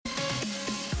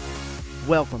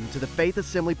Welcome to the Faith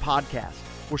Assembly Podcast.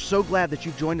 We're so glad that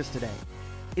you've joined us today.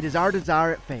 It is our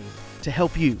desire at Faith to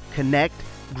help you connect,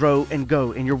 grow, and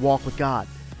go in your walk with God.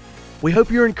 We hope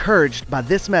you're encouraged by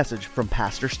this message from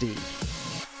Pastor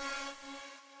Steve.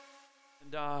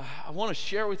 And I want to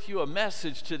share with you a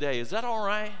message today. Is that all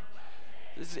right?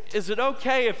 Is it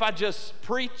okay if I just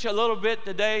preach a little bit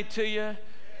today to you?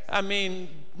 I mean,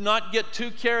 not get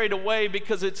too carried away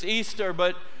because it's Easter,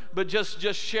 but just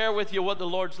share with you what the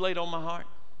Lord's laid on my heart.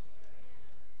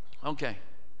 Okay.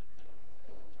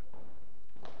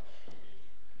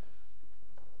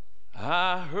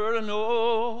 I heard an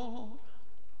old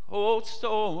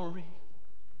story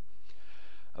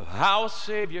of how a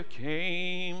Savior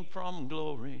came from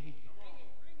glory,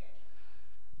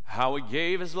 how He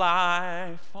gave His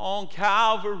life on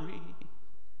Calvary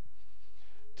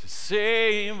to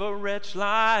save a wretch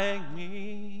like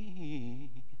me.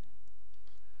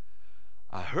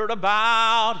 I heard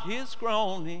about His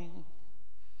groaning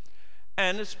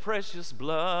and His precious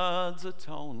blood's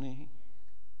atoning.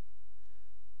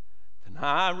 Then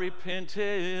I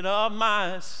repented of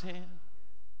my sin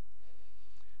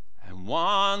and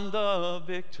won the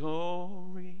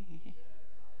victory.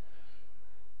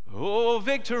 Oh,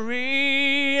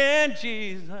 victory in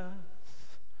Jesus,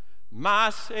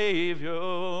 my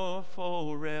Savior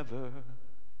forever.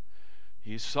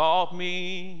 He sought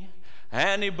me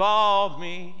and He bought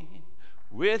me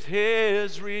with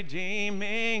His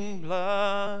redeeming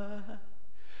blood.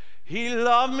 He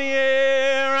loved me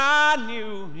ere I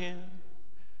knew Him,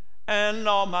 and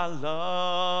all my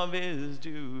love is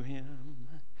due Him.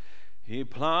 He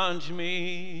plunged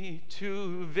me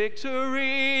to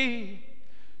victory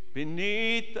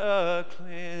beneath the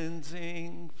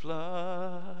cleansing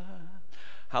flood.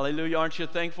 Hallelujah. Aren't you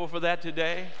thankful for that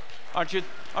today? Aren't you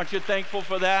thankful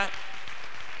for that?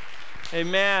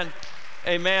 Amen.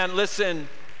 Amen. Listen,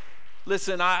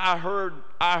 I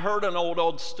heard an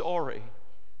old story.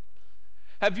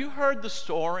 Have you heard the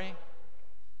story?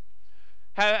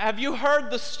 Have you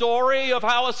heard the story of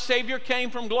how a Savior came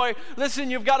from glory? Listen,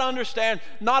 you've got to understand,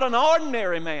 not an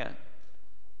ordinary man.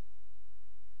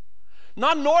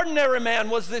 Not an ordinary man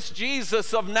was this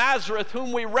Jesus of Nazareth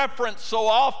whom we reference so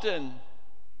often.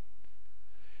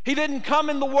 He didn't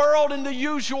come in the world in the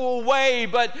usual way,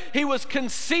 but He was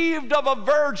conceived of a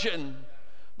virgin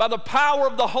by the power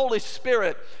of the Holy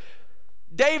Spirit.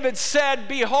 David said,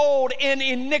 "Behold, in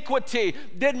iniquity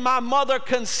did my mother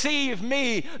conceive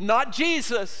me." Not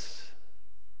Jesus.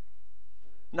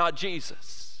 Not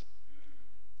Jesus.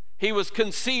 He was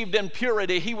conceived in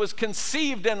purity. He was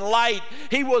conceived in light.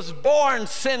 He was born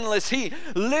sinless. He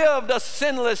lived a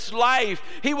sinless life.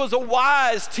 He was a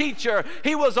wise teacher.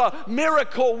 He was a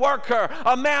miracle worker,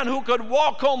 a man who could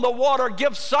walk on the water,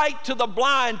 give sight to the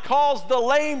blind, cause the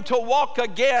lame to walk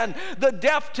again, the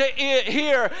deaf to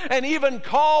hear, and even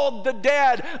called the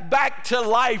dead back to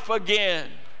life again.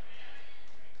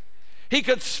 He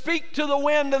could speak to the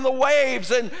wind and the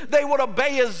waves and they would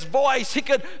obey His voice. He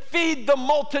could feed the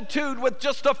multitude with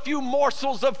just a few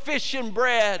morsels of fish and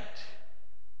bread.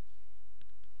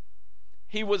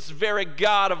 He was very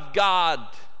God of God.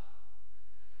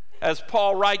 As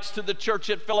Paul writes to the church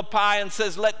at Philippi and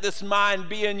says, "Let this mind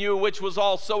be in you, which was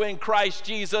also in Christ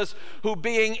Jesus, who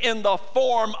being in the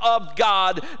form of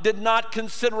God, did not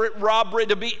consider it robbery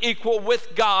to be equal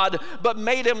with God, but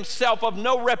made Himself of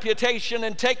no reputation,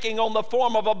 and taking on the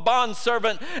form of a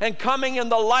bondservant, and coming in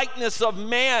the likeness of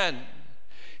men."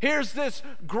 Here's this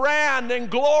grand and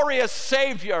glorious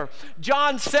Savior.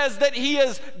 John says that He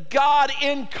is God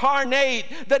incarnate,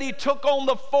 that He took on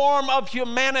the form of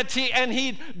humanity and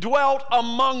He dwelt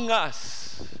among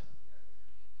us.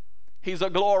 He's a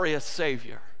glorious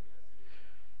Savior.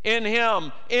 In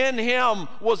Him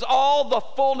was all the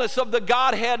fullness of the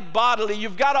Godhead bodily.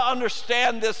 You've got to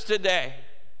understand this today.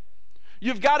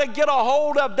 You've got to get a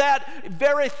hold of that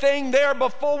very thing there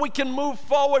before we can move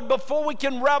forward, before we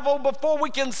can revel, before we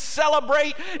can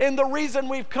celebrate. And the reason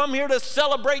we've come here to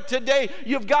celebrate today,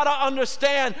 you've got to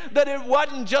understand that it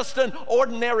wasn't just an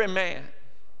ordinary man.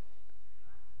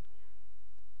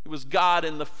 It was God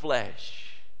in the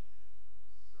flesh.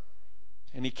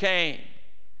 And He came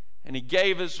and He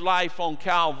gave His life on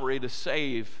Calvary to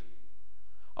save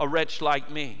a wretch like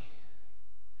me.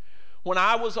 When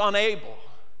I was unable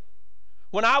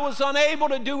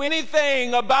to do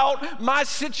anything about my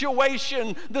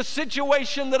situation, the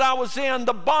situation that I was in,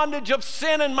 the bondage of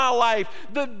sin in my life,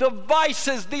 the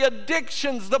vices, the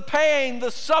addictions, the pain,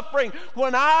 the suffering,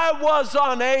 when I was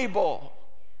unable,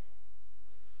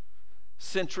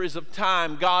 centuries of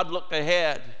time, God looked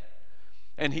ahead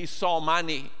and He saw my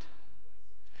need.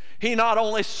 He not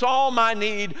only saw my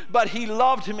need, but he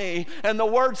loved me. And the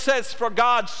word says, for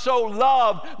God so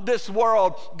loved this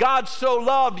world, God so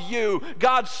loved you,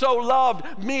 God so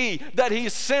loved me, that he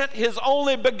sent his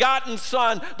only begotten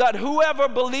Son, that whoever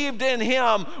believed in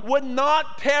him would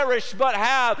not perish but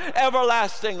have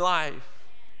everlasting life.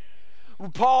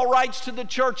 Paul writes to the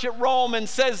church at Rome and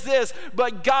says this,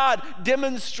 but God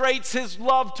demonstrates his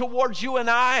love towards you and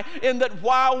I in that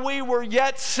while we were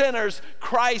yet sinners,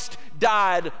 Christ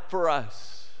died for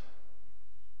us.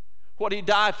 What did he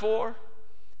die for?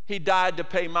 He died to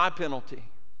pay my penalty.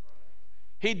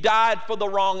 He died for the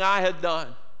wrong I had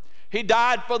done. He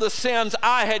died for the sins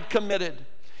I had committed.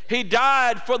 He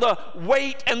died for the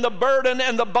weight and the burden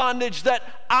and the bondage that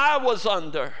I was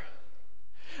under.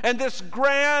 And this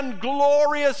grand,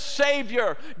 glorious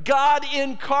Savior, God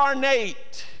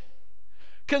incarnate,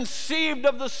 conceived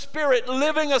of the Spirit,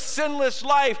 living a sinless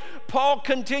life, Paul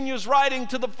continues writing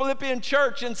to the Philippian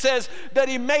church and says that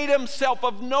he made himself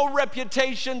of no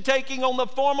reputation, taking on the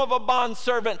form of a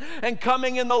bondservant and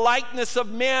coming in the likeness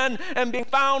of men, and being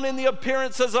found in the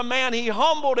appearance as a man, he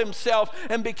humbled himself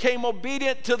and became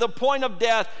obedient to the point of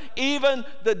death, even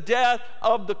the death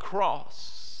of the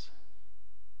cross.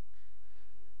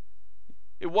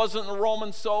 It wasn't the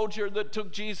Roman soldier that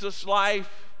took Jesus' life.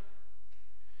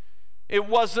 It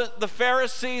wasn't the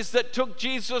Pharisees that took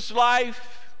Jesus'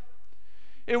 life.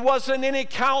 It wasn't any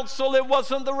council. It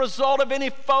wasn't the result of any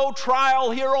faux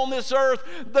trial here on this earth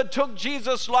that took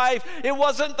Jesus' life. It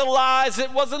wasn't the lies.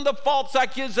 It wasn't the false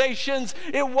accusations.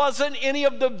 It wasn't any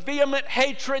of the vehement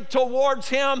hatred towards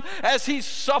him as he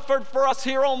suffered for us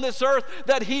here on this earth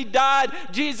that he died.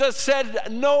 Jesus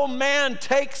said, no man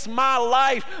takes my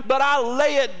life, but I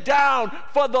lay it down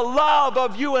for the love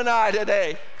of you and I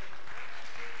today.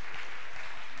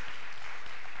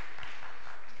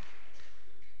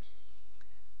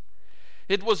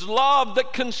 It was love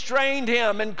that constrained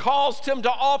him and caused him to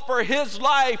offer his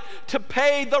life to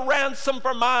pay the ransom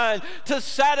for mine, to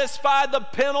satisfy the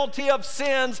penalty of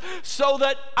sins so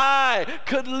that I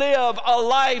could live a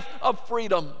life of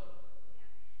freedom.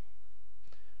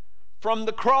 From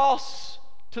the cross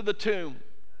to the tomb.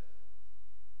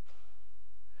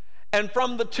 And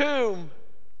from the tomb,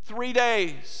 3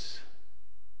 days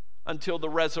until the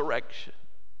resurrection.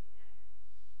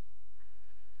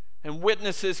 And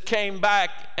witnesses came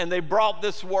back and they brought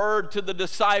this word to the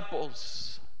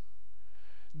disciples.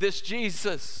 This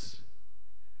Jesus,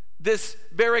 this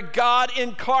very God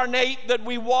incarnate that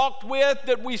we walked with,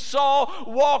 that we saw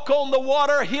walk on the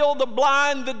water, heal the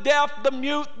blind, the deaf, the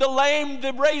mute, the lame,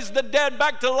 to raise the dead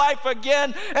back to life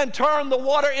again and turn the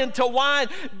water into wine.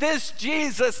 This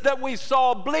Jesus that we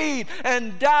saw bleed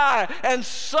and die and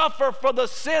suffer for the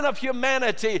sin of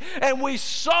humanity, and we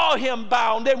saw him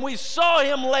bound and we saw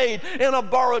him laid in a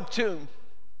borrowed tomb.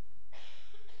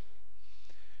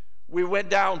 We went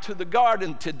down to the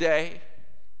garden today.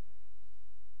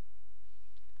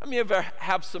 How many of you ever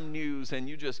have some news and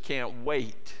you just can't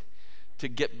wait to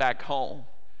get back home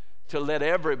to let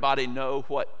everybody know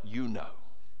what you know?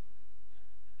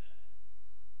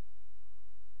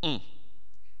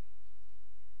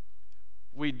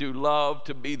 We do love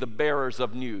to be the bearers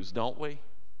of news, don't we?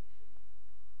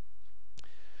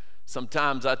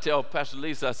 Sometimes I tell Pastor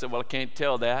Lisa, I said, well, I can't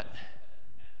tell that.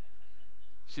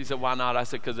 She said, why not? I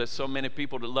said, because there's so many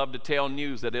people that love to tell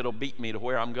news that it'll beat me to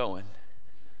where I'm going.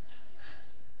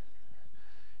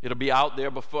 It'll be out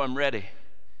there before I'm ready.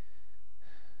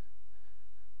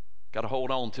 Got to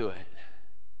hold on to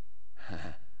it.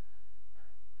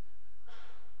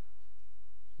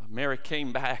 Mary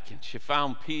came back and she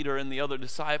found Peter and the other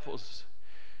disciples.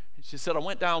 And she said, I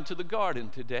went down to the garden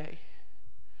today.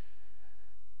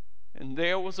 And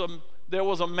there was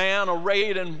a man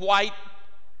arrayed in white,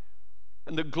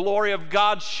 and the glory of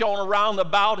God shone around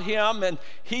about him. And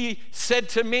he said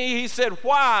to me, he said,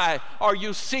 why are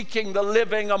you seeking the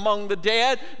living among the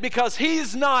dead? Because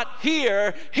he's not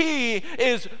here. He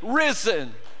is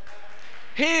risen.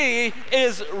 He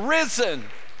is risen.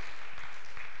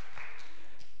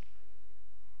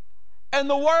 And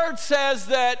the word says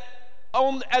that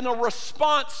in a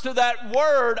response to that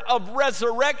word of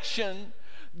resurrection,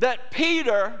 that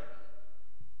Peter,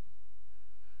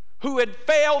 who had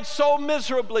failed so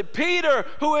miserably, Peter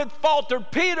who had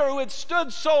faltered, Peter who had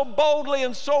stood so boldly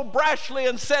and so brashly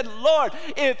and said, Lord,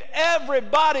 if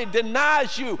everybody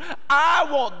denies you, I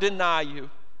won't deny you.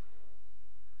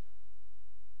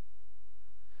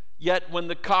 Yet when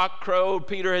the cock crowed,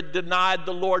 Peter had denied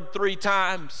the Lord 3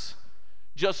 times,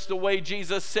 just the way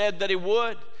Jesus said that he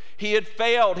would. He had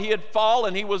failed, he had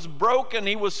fallen, he was broken,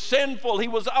 he was sinful, he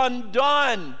was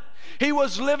undone. He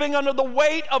was living under the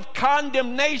weight of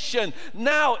condemnation.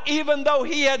 Now, even though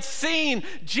he had seen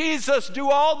Jesus do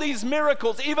all these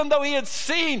miracles, even though he had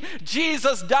seen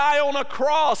Jesus die on a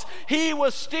cross, he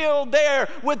was still there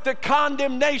with the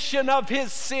condemnation of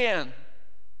his sin.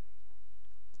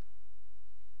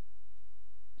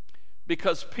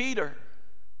 Because Peter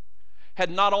had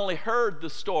not only heard the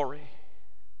story,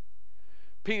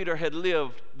 Peter had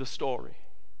lived the story.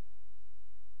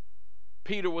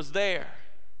 Peter was there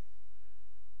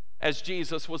as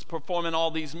Jesus was performing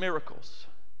all these miracles.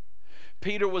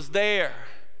 Peter was there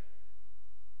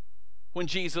when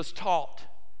Jesus taught.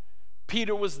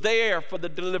 Peter was there for the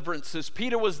deliverances.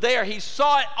 Peter was there. He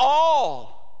saw it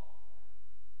all.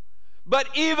 But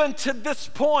even to this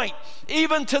point,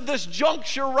 even to this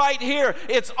juncture right here,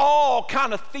 it's all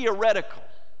kind of theoretical.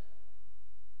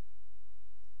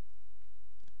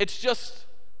 It's just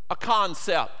a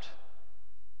concept.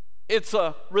 It's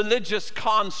a religious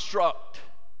construct.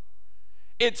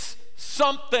 It's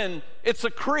something, it's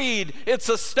a creed, it's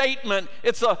a statement,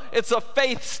 it's a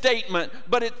faith statement,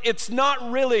 but it's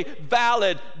not really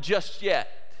valid just yet.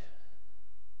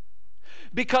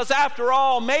 Because after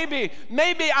all, maybe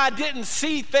I didn't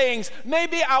see things.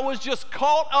 Maybe I was just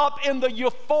caught up in the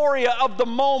euphoria of the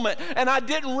moment, and I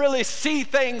didn't really see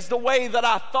things the way that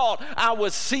I thought I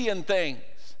was seeing things.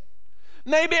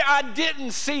 Maybe I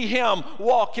didn't see him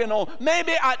walking on.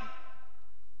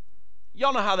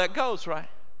 Y'all know how that goes, right?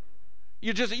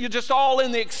 You're just all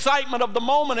in the excitement of the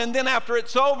moment, and then after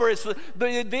it's over, it's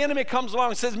the enemy comes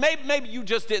along and says, maybe you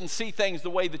just didn't see things the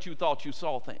way that you thought you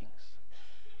saw things.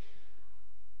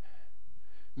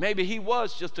 Maybe he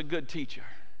was just a good teacher.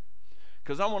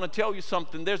 Because I want to tell you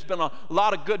something. There's been a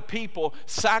lot of good people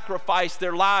sacrifice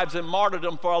their lives and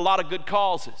martyrdom for a lot of good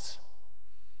causes.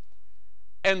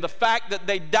 And the fact that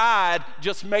they died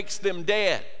just makes them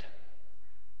dead.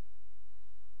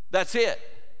 That's it.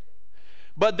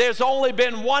 But there's only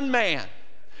been one man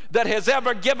that has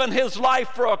ever given his life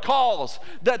for a cause,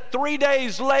 that 3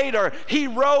 days later he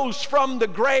rose from the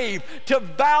grave to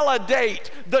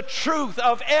validate the truth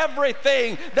of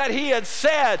everything that he had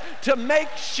said, to make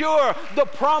sure the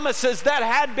promises that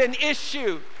had been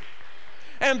issued.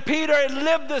 And Peter had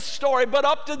lived this story, but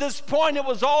up to this point it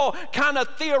was all kind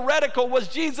of theoretical. Was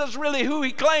Jesus really who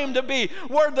he claimed to be?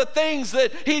 Were the things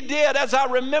that he did as I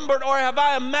remembered, or have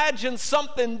I imagined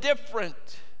something different?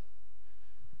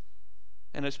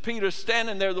 And as Peter's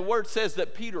standing there, the word says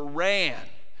that Peter ran.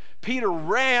 Peter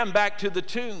ran back to the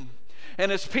tomb. And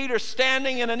as Peter's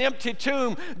standing in an empty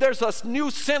tomb, there's a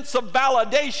new sense of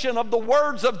validation of the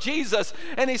words of Jesus.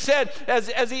 And he said,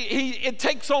 it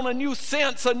takes on a new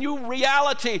sense, a new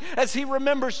reality, as he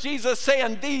remembers Jesus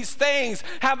saying, "These things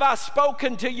have I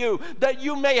spoken to you, that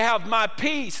you may have my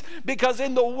peace. Because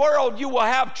in the world you will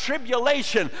have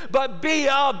tribulation, but be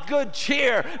of good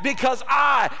cheer, because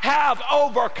I have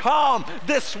overcome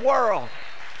this world."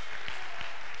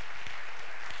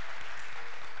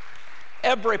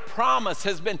 Every promise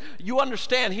has been, you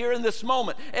understand here in this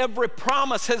moment, every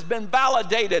promise has been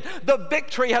validated. The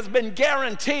victory has been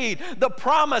guaranteed. The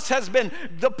promise has been,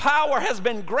 the power has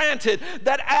been granted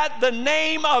that at the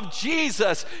name of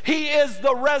Jesus, he is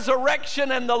the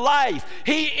resurrection and the life.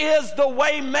 He is the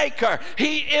way maker.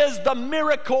 He is the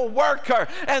miracle worker.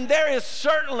 And there is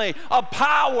certainly a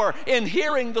power in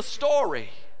hearing the story.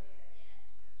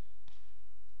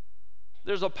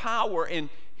 There's a power in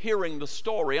hearing the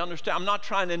story. Understand, I'm not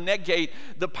trying to negate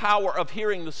the power of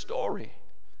hearing the story.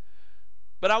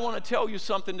 But I want to tell you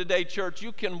something today, church.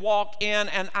 You can walk in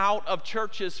and out of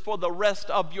churches for the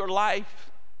rest of your life.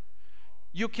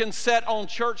 You can sit on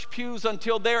church pews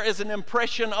until there is an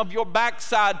impression of your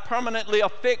backside permanently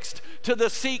affixed to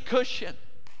the seat cushion.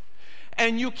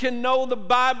 And you can know the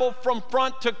Bible from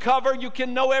front to cover. You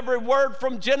can know every word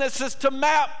from Genesis to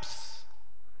maps.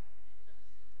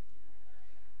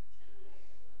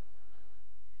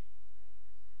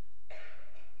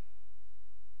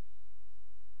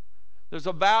 There's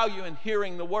a value in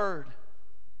hearing the word.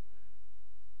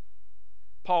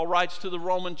 Paul writes to the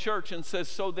Roman church and says,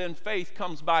 "So then faith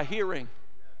comes by hearing,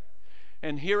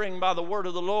 and hearing by the word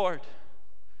of the Lord."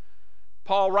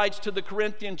 Paul writes to the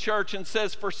Corinthian church and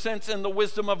says, "For since in the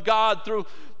wisdom of God through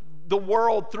the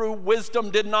world through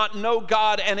wisdom did not know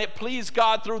God, and it pleased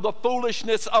God through the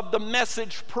foolishness of the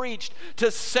message preached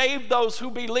to save those who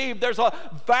believe." There's a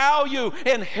value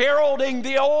in heralding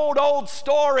the old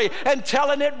story and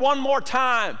telling it one more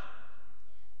time.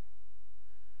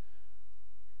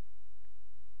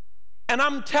 And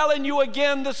I'm telling you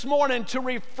again this morning to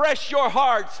refresh your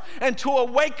hearts and to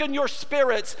awaken your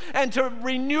spirits and to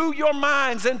renew your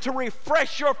minds and to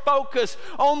refresh your focus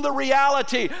on the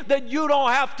reality that you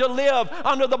don't have to live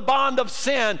under the bond of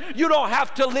sin. You don't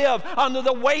have to live under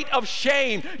the weight of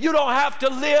shame. You don't have to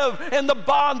live in the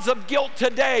bonds of guilt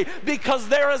today, because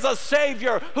there is a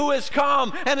Savior who has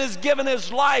come and has given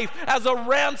his life as a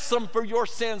ransom for your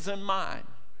sins and mine.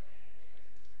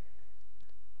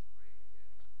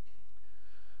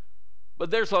 But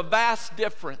there's a vast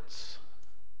difference.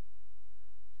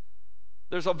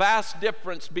 There's a vast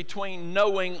difference between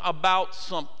knowing about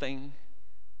something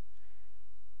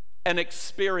and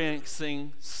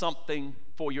experiencing something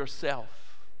for yourself.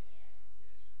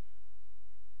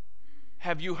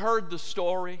 Have you heard the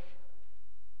story?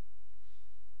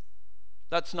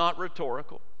 That's not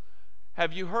rhetorical.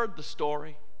 Have you heard the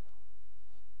story?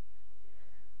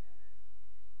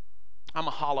 I'm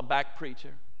a hollaback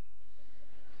preacher.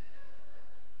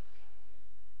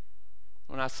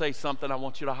 When I say something, I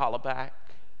want you to holler back.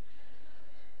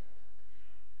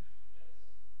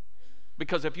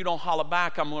 Because if you don't holler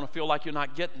back, I'm going to feel like you're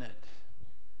not getting it.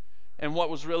 And what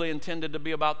was really intended to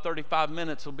be about 35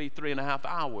 minutes will be 3.5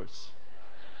 hours.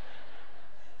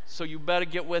 So you better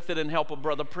get with it and help a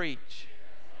brother preach.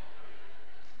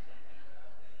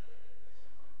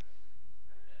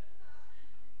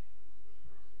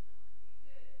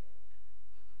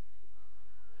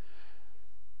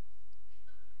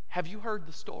 Have you heard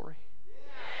the story?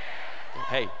 Yeah.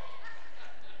 Hey.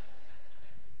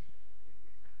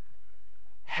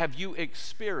 Have you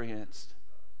experienced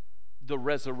the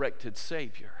resurrected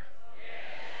Savior?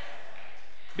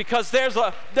 Because there's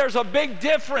a big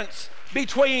difference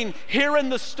between hearing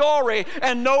the story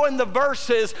and knowing the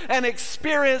verses and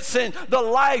experiencing the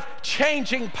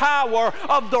life-changing power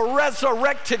of the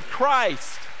resurrected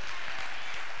Christ.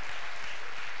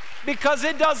 Because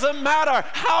it doesn't matter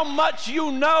how much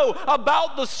you know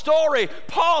about the story.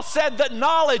 Paul said that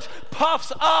knowledge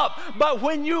puffs up, but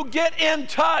when you get in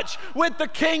touch with the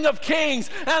King of Kings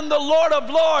and the Lord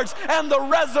of Lords and the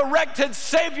resurrected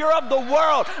Savior of the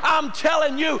world, I'm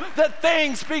telling you that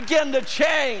things begin to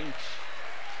change.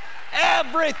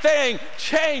 Everything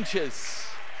changes.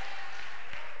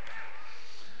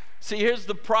 See, here's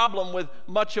the problem with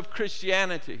much of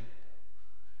Christianity.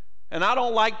 And I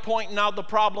don't like pointing out the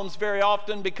problems very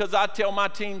often, because I tell my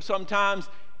team sometimes,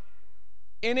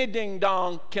 any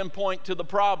ding-dong can point to the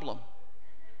problem.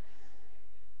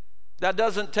 That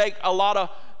doesn't take a lot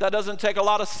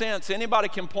of sense. Anybody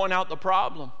can point out the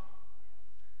problem.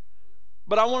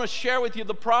 But I want to share with you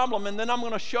the problem, and then I'm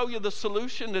going to show you the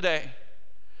solution today.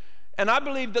 And I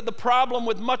believe that the problem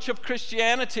with much of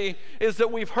Christianity is that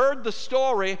we've heard the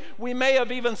story. We may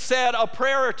have even said a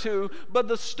prayer or two, but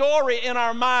the story in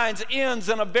our minds ends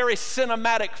in a very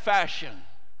cinematic fashion.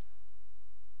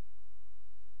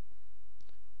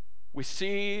 We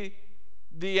see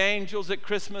the angels at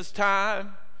Christmas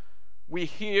time. We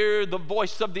hear the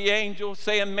voice of the angel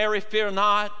saying, "Mary, fear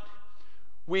not."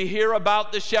 We hear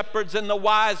about the shepherds and the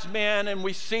wise men, and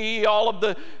we see all of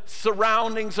the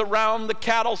surroundings around the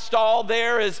cattle stall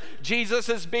there as Jesus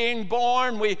is being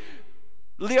born. We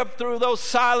live through those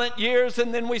silent years,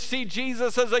 and then we see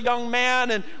Jesus as a young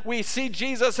man, and we see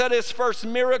Jesus at his first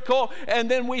miracle, and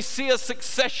then we see a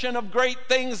succession of great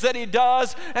things that he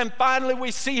does, and finally we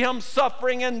see him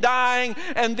suffering and dying,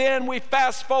 and then we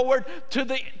fast forward to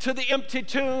the empty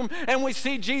tomb, and we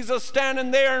see Jesus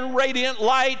standing there in radiant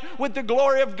light with the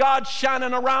glory of God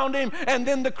shining around him, and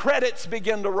then the credits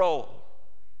begin to roll.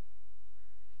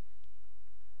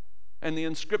 And the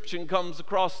inscription comes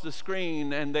across the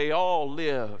screen, and they all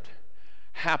lived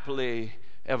happily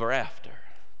ever after.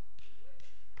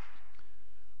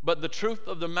 But the truth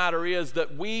of the matter is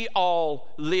that we all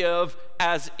live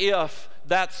as if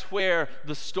that's where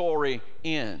the story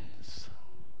ends.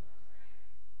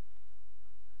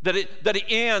 That it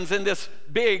ends in this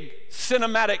big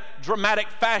cinematic, dramatic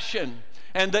fashion,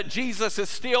 and that Jesus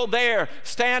is still there,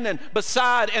 standing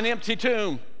beside an empty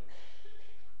tomb.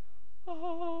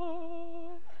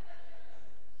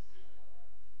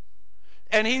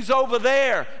 And he's over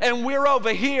there, and we're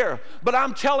over here. But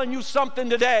I'm telling you something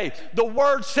today. The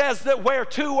word says that where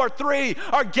 2 or 3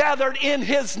 are gathered in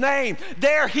his name,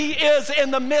 there he is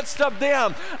in the midst of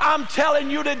them. I'm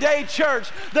telling you today, church,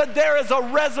 that there is a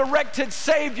resurrected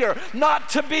Savior, not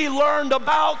to be learned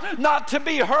about, not to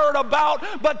be heard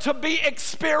about, but to be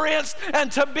experienced and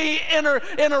to be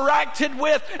interacted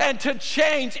with and to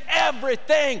change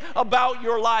everything about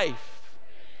your life.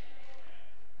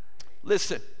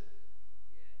 Listen.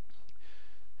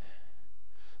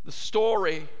 The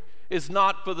story is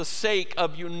not not for the sake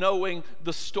of you knowing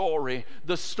the story.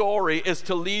 The story is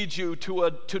to lead you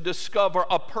to discover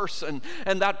a person,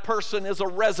 and that person is a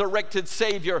resurrected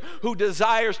Savior who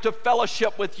desires to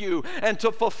fellowship with you and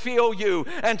to fulfill you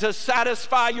and to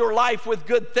satisfy your life with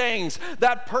good things.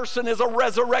 That person is a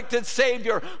resurrected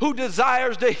Savior who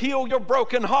desires to heal your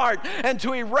broken heart and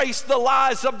to erase the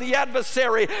lies of the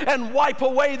adversary and wipe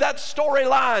away that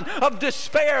storyline of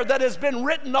despair that has been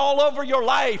written all over your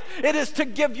life. It is to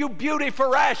give you beauty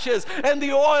for ashes and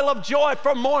the oil of joy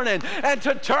for mourning, and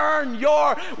to turn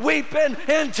your weeping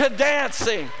into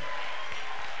dancing.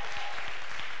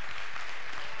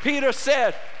 Peter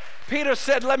said,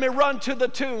 let me run to the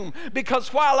tomb,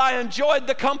 because while I enjoyed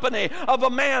the company of a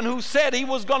man who said he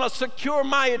was going to secure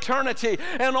my eternity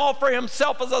and offer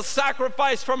himself as a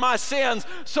sacrifice for my sins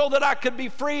so that I could be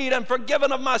freed and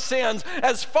forgiven of my sins,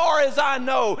 as far as I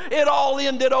know, it all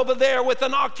ended over there with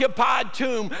an occupied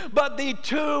tomb. But the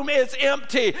tomb is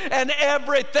empty and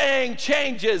everything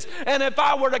changes. And if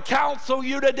I were to counsel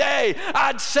you today,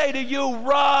 I'd say to you,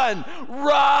 run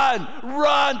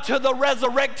to the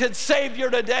resurrected Savior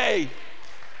today.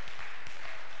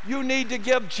 You need to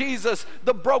give Jesus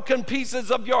the broken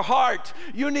pieces of your heart.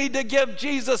 You need to give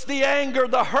Jesus the anger,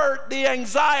 the hurt, the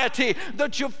anxiety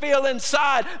that you feel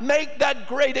inside. Make that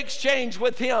great exchange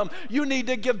with Him. You need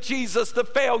to give Jesus the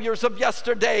failures of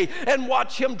yesterday and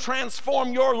watch Him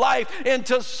transform your life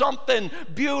into something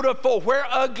beautiful where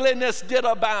ugliness did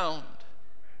abound.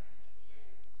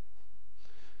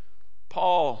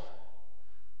 Paul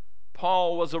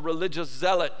was a religious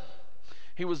zealot.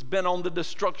 He was bent on the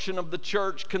destruction of the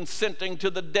church, consenting to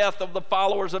the death of the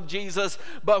followers of Jesus.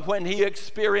 But when he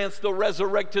experienced the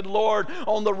resurrected Lord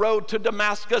on the road to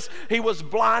Damascus, he was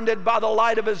blinded by the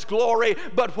light of His glory.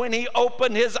 But when he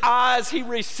opened his eyes, he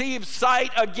received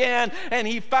sight again, and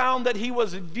he found that he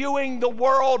was viewing the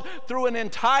world through an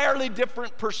entirely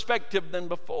different perspective than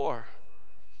before.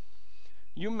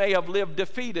 You may have lived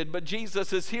defeated, but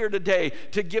Jesus is here today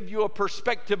to give you a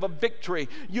perspective of victory.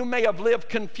 You may have lived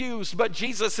confused, but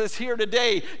Jesus is here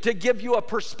today to give you a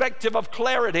perspective of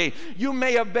clarity. You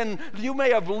may have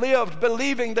lived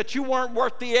believing that you weren't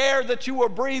worth the air that you were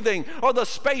breathing or the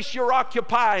space you're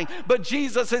occupying, but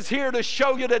Jesus is here to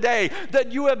show you today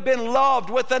that you have been loved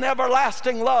with an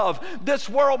everlasting love. This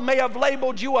world may have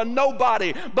labeled you a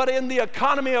nobody, but in the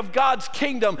economy of God's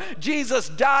kingdom, Jesus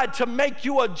died to make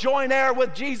you a joint heir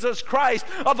with Jesus Christ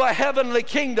of a heavenly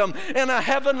kingdom and a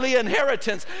heavenly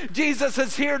inheritance. Jesus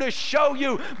is here to show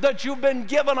you that you've been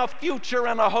given a future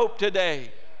and a hope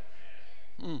today.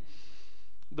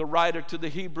 The writer to the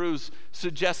Hebrews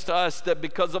suggests to us that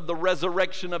because of the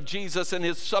resurrection of Jesus and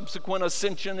His subsequent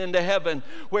ascension into heaven,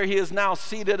 where He is now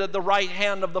seated at the right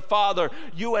hand of the Father,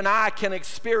 you and I can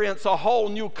experience a whole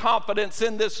new confidence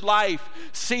in this life,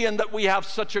 seeing that we have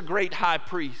such a great high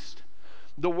priest.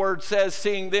 The Word says,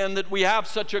 seeing then that we have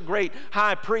such a great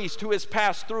high priest who has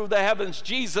passed through the heavens,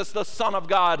 Jesus the Son of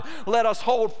God, let us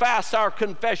hold fast our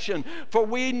confession. For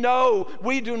we know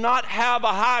we do not have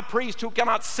a high priest who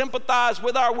cannot sympathize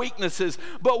with our weaknesses,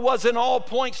 but was in all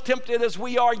points tempted as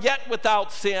we are, yet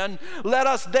without sin. Let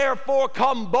us therefore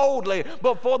come boldly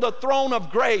before the throne of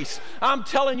grace. I'm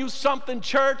telling you something,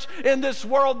 church, in this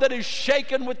world that is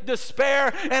shaken with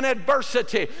despair and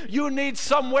adversity, you need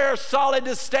somewhere solid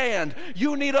to stand.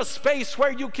 You need a space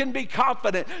where you can be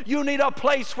confident. You need a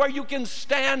place where you can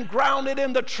stand grounded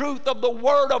in the truth of the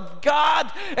Word of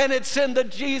God, and it's in the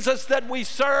Jesus that we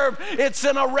serve. It's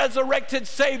in a resurrected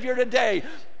Savior today.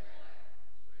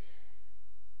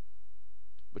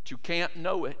 But you can't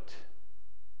know it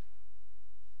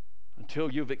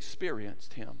until you've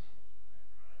experienced Him.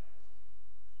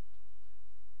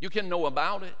 You can know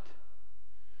about it.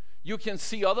 You can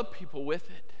see other people with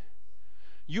it.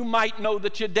 You might know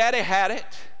that your daddy had it.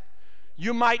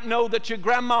 You might know that your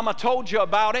grandmama told you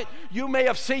about it. You may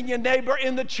have seen your neighbor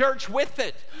in the church with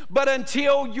it. But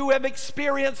until you have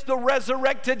experienced the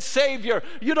resurrected Savior,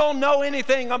 you don't know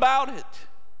anything about it.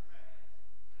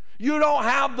 You don't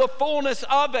have the fullness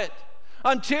of it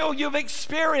until you've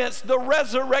experienced the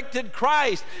resurrected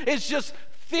Christ. It's just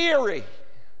theory.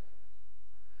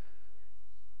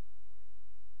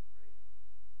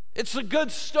 It's a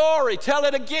good story. Tell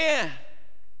it again.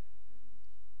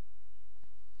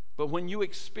 But when you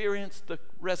experience the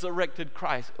resurrected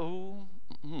Christ,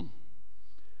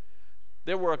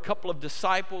 there were a couple of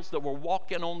disciples that were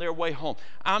walking on their way home.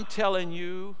 I'm telling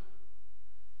you,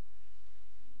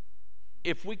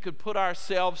 if we could put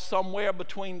ourselves somewhere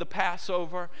between the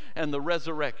Passover and the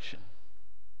resurrection,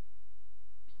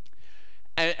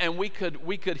 and we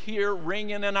could hear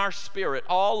ringing in our spirit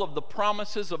all of the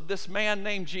promises of this man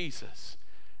named Jesus,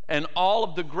 and all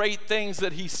of the great things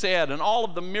that he said and all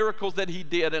of the miracles that he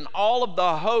did and all of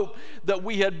the hope that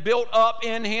we had built up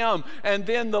in him. And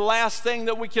then the last thing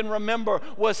that we can remember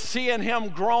was seeing him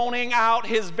groaning out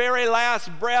his very last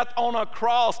breath on a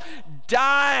cross,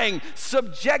 dying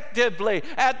subjectively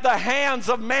at the hands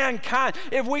of mankind.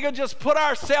 If we could just put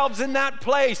ourselves in that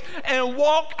place and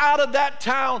walk out of that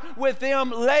town with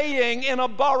him laying in a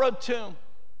borrowed tomb.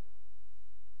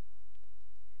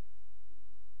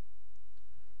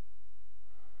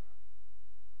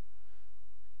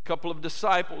 A couple of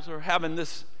disciples are having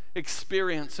this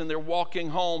experience, and they're walking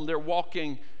home. They're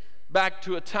walking back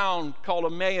to a town called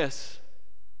Emmaus.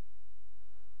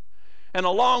 And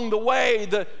along the way,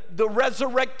 the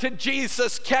resurrected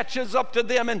Jesus catches up to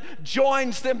them and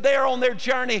joins them there on their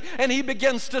journey, and he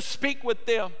begins to speak with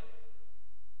them.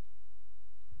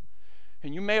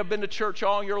 And you may have been to church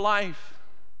all your life,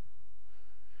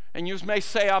 and you may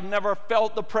say, I've never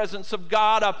felt the presence of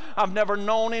God. I've never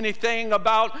known anything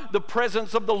about the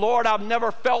presence of the Lord. I've never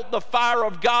felt the fire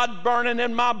of God burning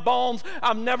in my bones.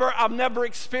 I've never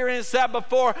experienced that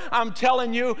before. I'm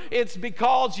telling you, it's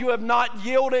because you have not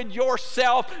yielded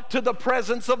yourself to the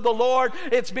presence of the Lord.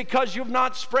 It's because you've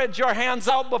not spread your hands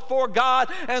out before God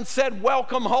and said,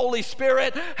 welcome, Holy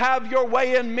Spirit, have your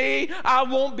way in me. I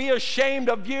won't be ashamed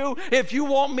of you. If you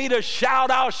want me to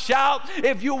shout, I'll shout.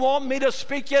 If you want me to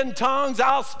speak in tongues,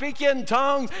 I'll speak in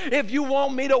tongues. If you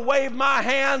want me to wave my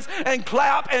hands and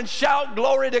clap and shout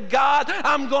glory to God,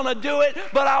 I'm going to do it,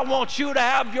 but I want you to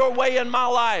have your way in my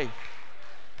life.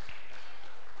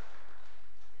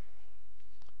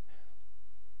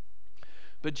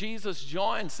 But Jesus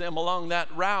joins them along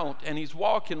that route, and he's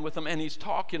walking with them, and he's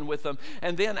talking with them.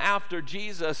 And then after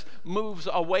Jesus moves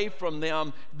away from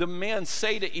them, the men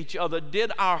say to each other,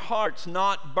 did our hearts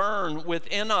not burn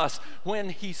within us when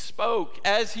he spoke?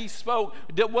 As he spoke,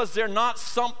 was there not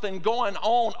something going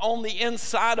on the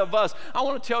inside of us? I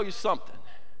want to tell you something.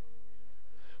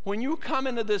 When you come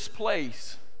into this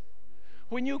place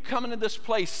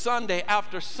Sunday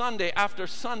after Sunday after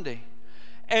Sunday,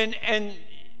 and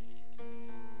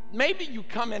maybe you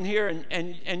come in here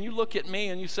and you look at me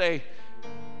and you say,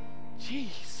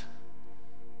 geez,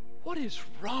 what is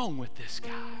wrong with this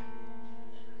guy?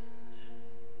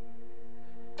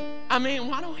 I mean,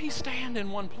 why don't he stand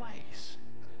in one place?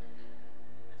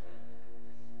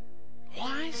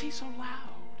 Why is he so loud?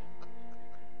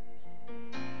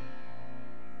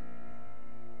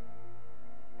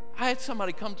 I had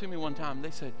somebody come to me one time.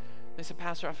 They said,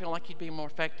 Pastor, I feel like you'd be more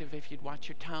effective if you'd watch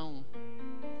your tone.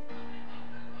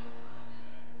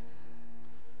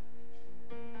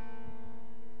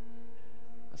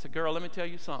 I said, girl, let me tell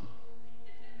you something.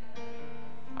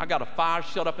 I got a fire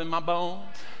shut up in my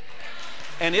bones,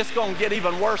 and it's going to get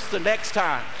even worse the next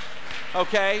time,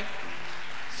 okay?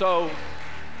 So,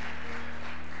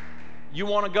 you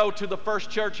want to go to the First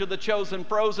Church of the Chosen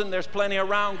Frozen? There's plenty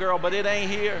around, girl, but it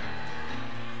ain't here.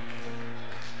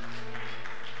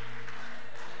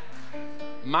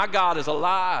 My God is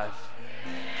alive.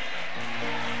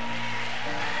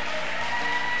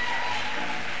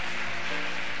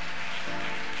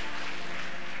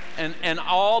 And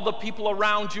all the people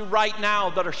around you right now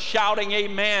that are shouting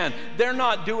amen, they're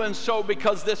not doing so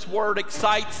because this word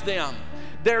excites them.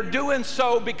 They're doing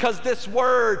so because this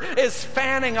word is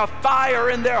fanning a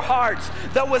fire in their hearts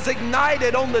that was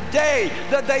ignited on the day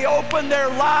that they opened their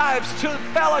lives to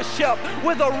fellowship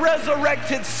with a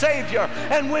resurrected Savior.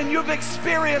 And when you've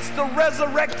experienced the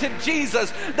resurrected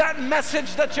Jesus, that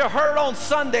message that you heard on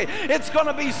Sunday, it's going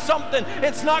to be something.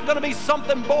 It's not going to be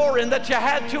something boring that you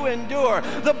had to endure.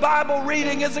 The Bible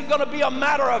reading isn't going to be a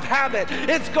matter of habit.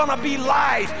 It's going to be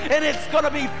life, and it's going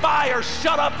to be fire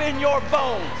shut up in your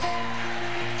bones.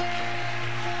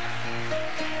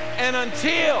 And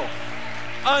until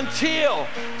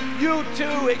you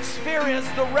too experience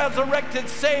the resurrected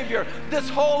Savior, this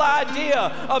whole idea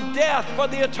of death for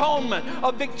the atonement,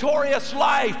 a victorious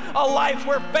life, a life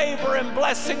where favor and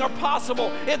blessing are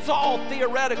possible, it's all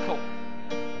theoretical.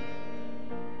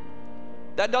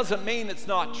 That doesn't mean it's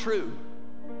not true.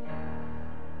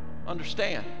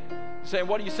 Understand? Saying,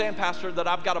 what are you saying, Pastor, that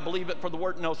I've got to believe it for the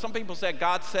word? No, some people say,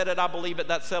 God said it, I believe it,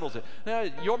 that settles it.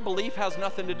 No, your belief has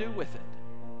nothing to do with it.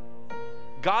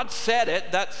 God said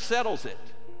it, that settles it.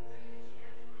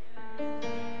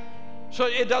 So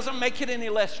it doesn't make it any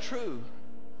less true.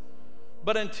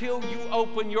 But until you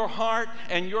open your heart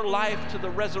and your life to the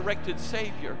resurrected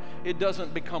Savior, it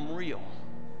doesn't become real.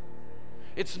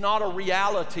 It's not a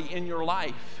reality in your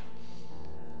life.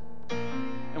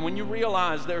 And And when you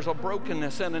realize there's a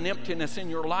brokenness and an emptiness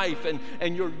in your life,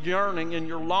 and you're yearning and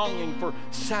you're longing for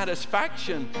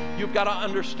satisfaction, you've got to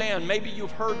understand, maybe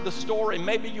you've heard the story,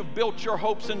 maybe you've built your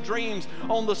hopes and dreams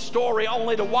on the story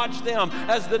only to watch them,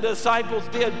 as the disciples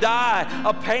did, die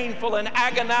a painful and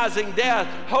agonizing death.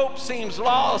 Hope seems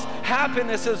lost,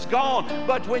 happiness is gone.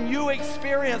 But when you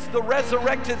experience the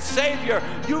resurrected Savior,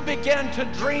 you begin to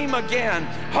dream again.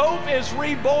 Hope is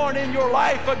reborn in your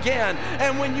life again.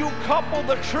 And when you couple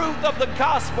the truth of the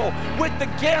gospel with the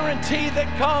guarantee that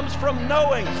comes from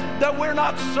knowing that we're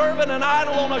not serving an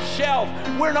idol on a shelf,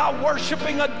 we're not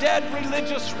worshiping a dead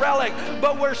religious relic,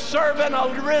 but we're serving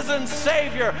a risen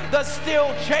Savior that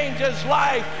still changes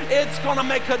life, it's going to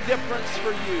make a difference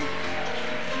for you.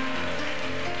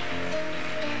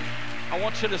 I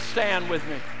want you to stand with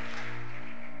me.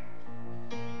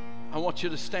 I want you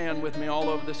to stand with me all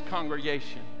over this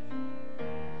congregation.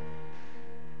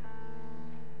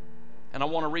 And I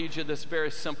want to read you this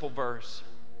very simple verse.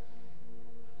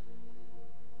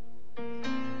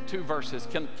 2 verses.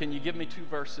 Can you give me 2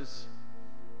 verses?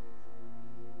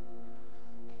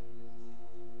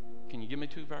 Can you give me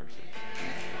 2 verses?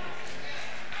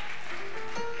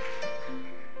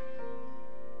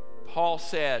 Paul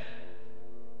said,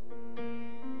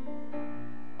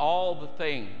 all the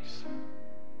things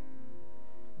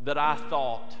that I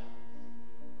thought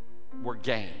were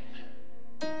gain,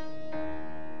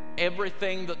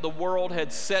 everything that the world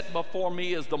had set before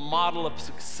me as the model of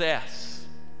success,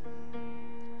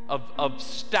 of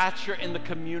stature in the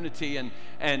community,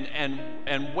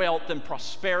 and wealth and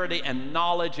prosperity and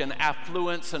knowledge and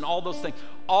affluence and all those things,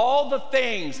 all the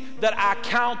things that I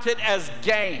counted as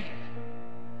gain,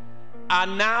 I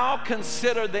now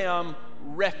consider them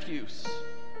refuse,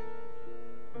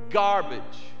 garbage,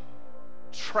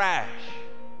 trash,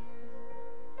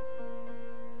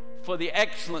 for the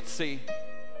excellency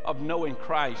of knowing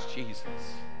Christ Jesus.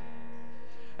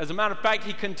 As a matter of fact,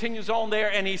 he continues on there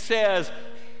and he says,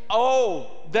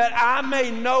 oh, that I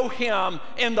may know him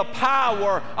in the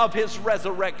power of his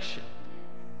resurrection.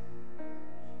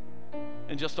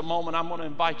 In just a moment, I'm going to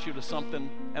invite you to something,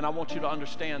 and I want you to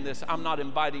understand this. I'm not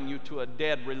inviting you to a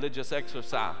dead religious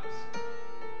exercise.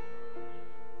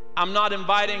 I'm not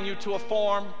inviting you to a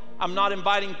form. I'm not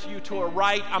inviting you to a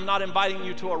rite. I'm not inviting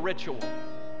you to a ritual.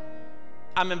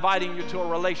 I'm inviting you to a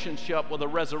relationship with a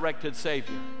resurrected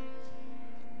Savior.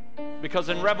 Because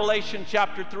in Revelation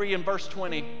chapter 3 and verse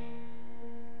 20,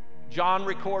 John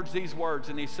records these words,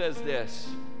 and he says this,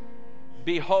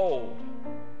 behold,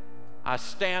 I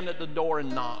stand at the door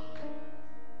and knock.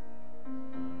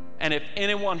 And if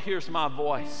anyone hears my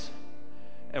voice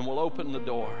and will open the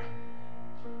door,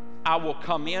 I will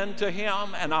come in to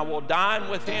him, and I will dine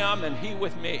with him, and he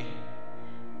with me.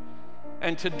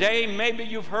 And today, maybe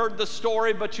you've heard the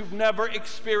story, but you've never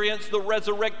experienced the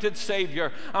resurrected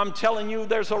Savior. I'm telling you,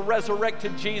 there's a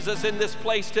resurrected Jesus in this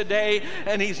place today,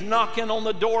 and he's knocking on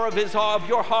the door of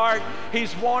your heart.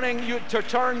 He's wanting you to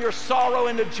turn your sorrow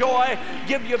into joy,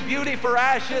 give you beauty for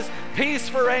ashes, peace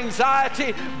for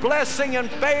anxiety, blessing and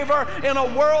favor in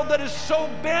a world that is so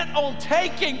bent on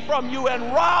taking from you and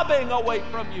robbing away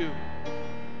from you.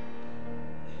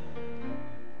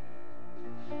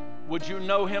 Would you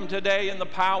know him today in the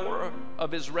power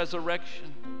of his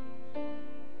resurrection?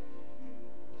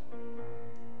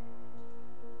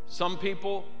 Some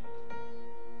people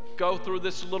go through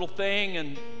this little thing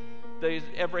and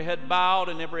every head bowed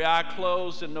and every eye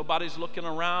closed and nobody's looking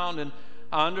around, and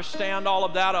I understand all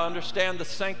of that. I understand the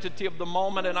sanctity of the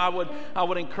moment, and I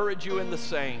would encourage you in the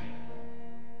same.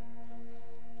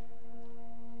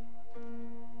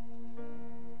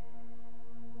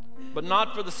 But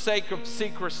not for the sake of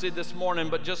secrecy this morning,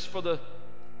 but just for the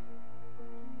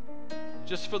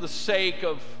sake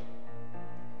of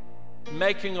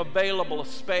making available a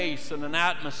space and an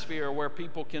atmosphere where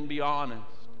people can be honest.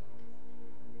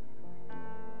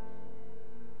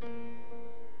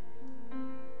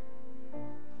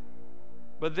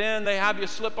 But then they have you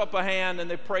slip up a hand and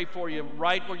they pray for you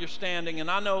right where you're standing. And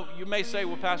I know you may say,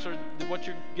 well, Pastor, what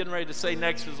you're getting ready to say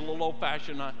next is a little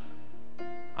old-fashioned. I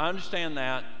understand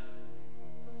that.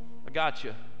 I got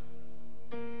you.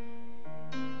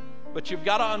 But you've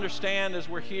got to understand, as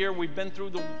we're here, we've been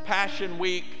through the Passion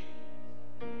Week,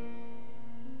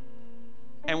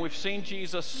 and we've seen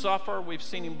Jesus suffer. We've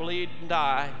seen him bleed and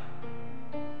die.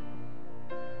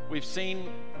 We've seen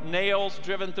nails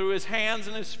driven through his hands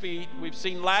and his feet. We've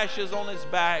seen lashes on his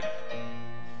back.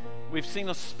 We've seen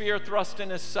a spear thrust in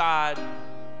his side,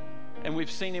 and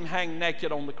we've seen him hang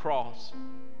naked on the cross.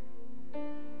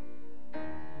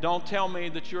 Don't tell me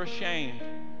that you're ashamed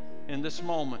in this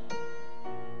moment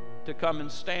to come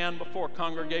and stand before a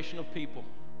congregation of people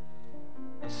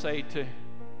and say to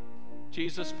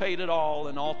Jesus paid it all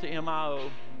and all to him I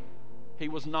owe. He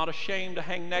was not ashamed to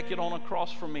hang naked on a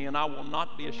cross for me, and I will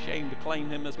not be ashamed to claim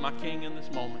him as my king in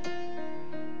this moment.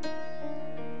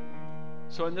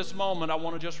 So in this moment, I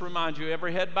want to just remind you,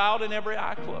 every head bowed and every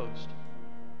eye closed.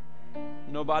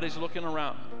 Nobody's looking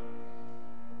around.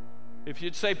 If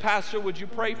you'd say, Pastor, would you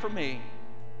pray for me?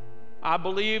 I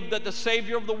believe that the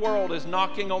Savior of the world is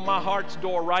knocking on my heart's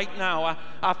door right now.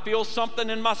 I feel something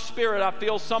in my spirit. I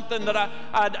feel something that I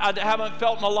haven't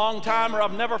felt in a long time, or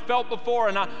I've never felt before,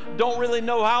 and I don't really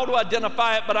know how to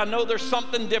identify it, but I know there's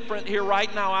something different here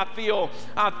right now. I feel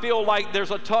like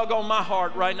there's a tug on my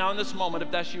heart right now in this moment.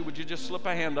 If that's you, would you just slip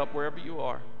a hand up wherever you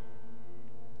are?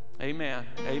 Amen.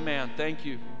 Amen. Thank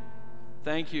you.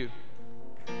 Thank you.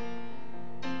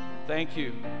 Thank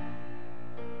you.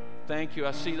 Thank you.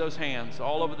 I see those hands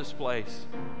all over this place.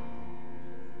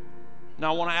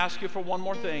 Now I want to ask you for one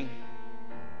more thing.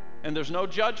 And there's no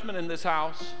judgment in this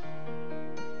house.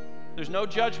 There's no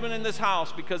judgment in this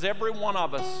house, because every one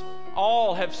of us,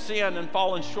 all have sinned and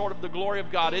fallen short of the glory of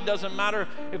God. It doesn't matter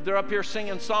if they're up here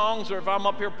singing songs or if I'm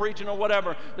up here preaching or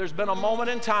whatever. There's been a moment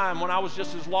in time when I was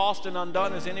just as lost and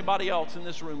undone as anybody else in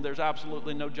this room. There's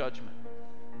absolutely no judgment.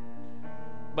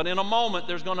 But in a moment,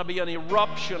 there's going to be an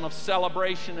eruption of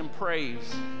celebration and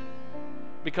praise,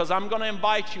 because I'm going to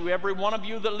invite you, every one of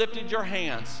you that lifted your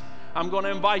hands, I'm going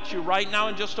to invite you right now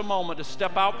in just a moment to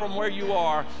step out from where you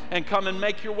are and come and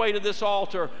make your way to this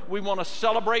altar. We want to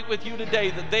celebrate with you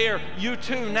today that there, you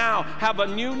too now have a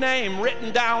new name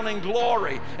written down in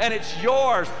glory, and it's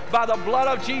yours by the blood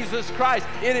of Jesus Christ.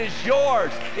 It is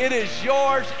yours. It is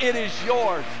yours. It is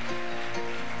yours.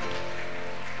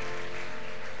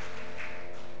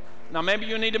 Now, maybe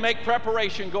you need to make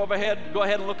preparation. Go ahead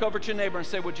and look over at your neighbor and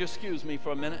say, would you excuse me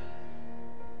for a minute?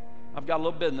 I've got a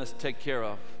little business to take care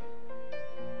of.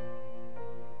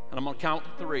 And I'm going to count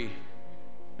to 3.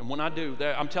 And when I do,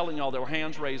 I'm telling y'all, there were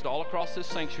hands raised all across this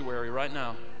sanctuary right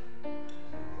now.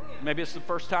 Maybe it's the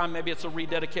first time, maybe it's a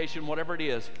rededication, whatever it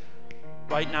is.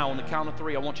 Right now, on the count of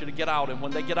 3, I want you to get out. And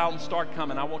when they get out and start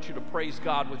coming, I want you to praise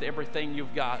God with everything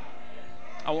you've got.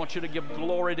 I want you to give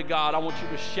glory to God. I want you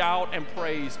to shout and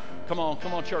praise. Come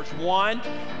on, church. 1,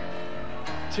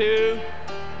 2,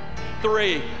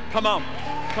 3. Come on.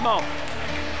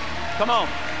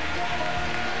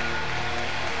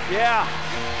 Yeah.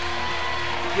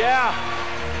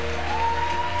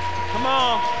 Come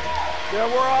on. There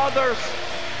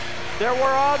were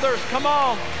others. Come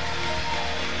on.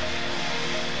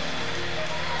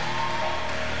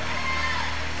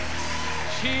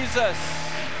 Jesus.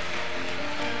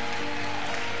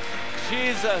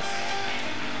 Jesus.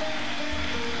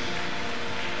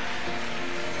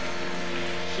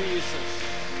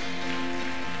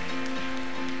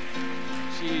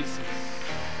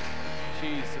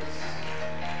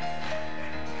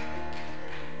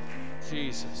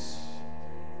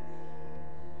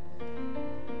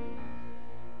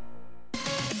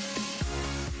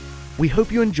 We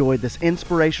hope you enjoyed this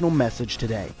inspirational message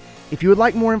today. If you would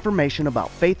like more information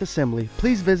about Faith Assembly,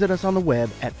 please visit us on the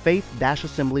web at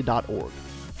faith-assembly.org.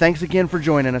 Thanks again for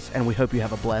joining us, and we hope you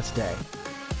have a blessed day.